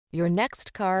Your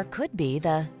next car could be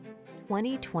the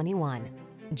 2021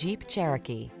 Jeep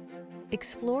Cherokee.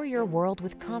 Explore your world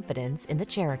with confidence in the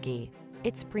Cherokee.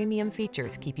 Its premium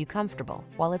features keep you comfortable,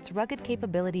 while its rugged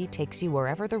capability takes you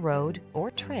wherever the road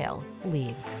or trail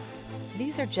leads.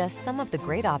 These are just some of the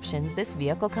great options this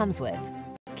vehicle comes with: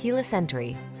 keyless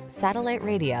entry, satellite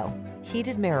radio,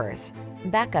 heated mirrors,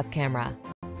 backup camera,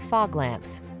 fog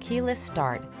lamps, keyless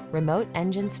start, remote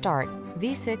engine start,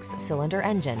 V6 cylinder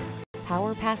engine,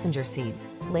 power passenger seat,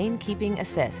 lane keeping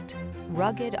assist.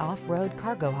 Rugged off-road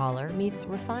cargo hauler meets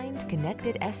refined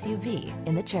connected SUV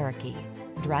in the Cherokee.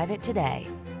 Drive it today.